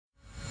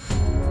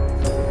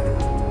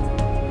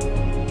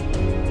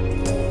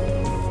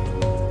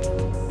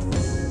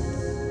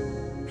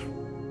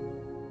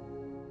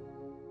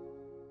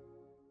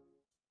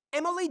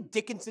Emily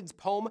Dickinson's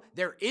poem,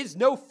 There Is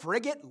No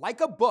Frigate Like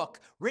a Book,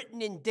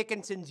 written in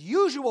Dickinson's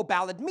usual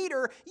ballad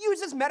meter,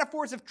 uses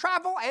metaphors of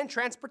travel and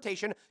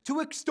transportation to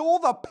extol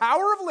the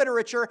power of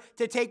literature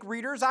to take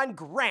readers on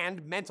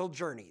grand mental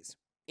journeys.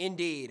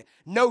 Indeed,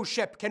 no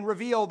ship can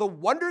reveal the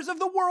wonders of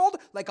the world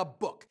like a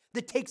book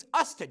that takes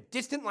us to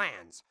distant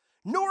lands,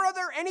 nor are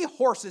there any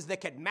horses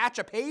that can match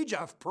a page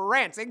of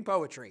prancing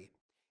poetry.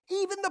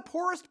 Even the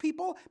poorest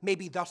people may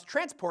be thus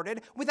transported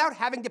without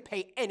having to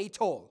pay any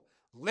toll.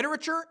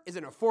 Literature is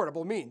an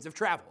affordable means of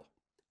travel.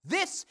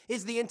 This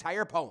is the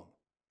entire poem.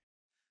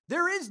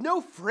 There is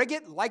no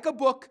frigate like a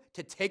book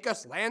to take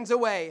us lands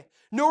away,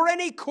 nor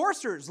any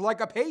coursers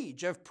like a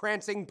page of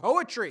prancing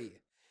poetry.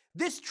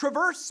 This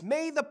traverse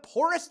may the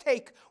poorest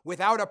take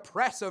without a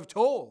press of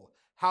toll.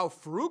 How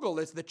frugal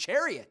is the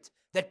chariot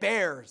that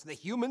bears the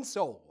human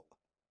soul.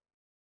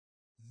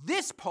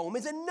 This poem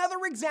is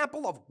another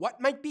example of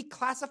what might be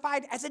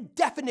classified as a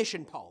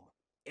definition poem.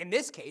 In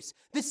this case,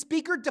 the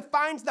speaker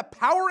defines the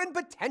power and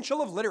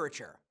potential of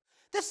literature.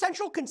 The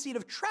central conceit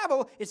of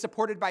travel is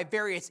supported by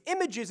various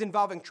images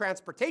involving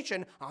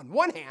transportation on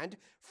one hand,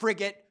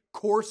 frigate,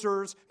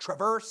 coursers,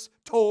 traverse,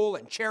 toll,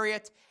 and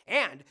chariot,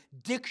 and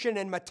diction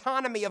and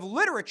metonymy of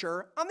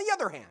literature on the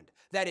other hand,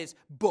 that is,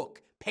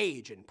 book,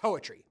 page, and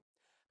poetry.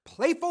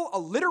 Playful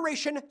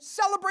alliteration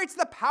celebrates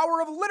the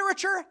power of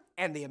literature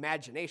and the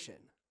imagination.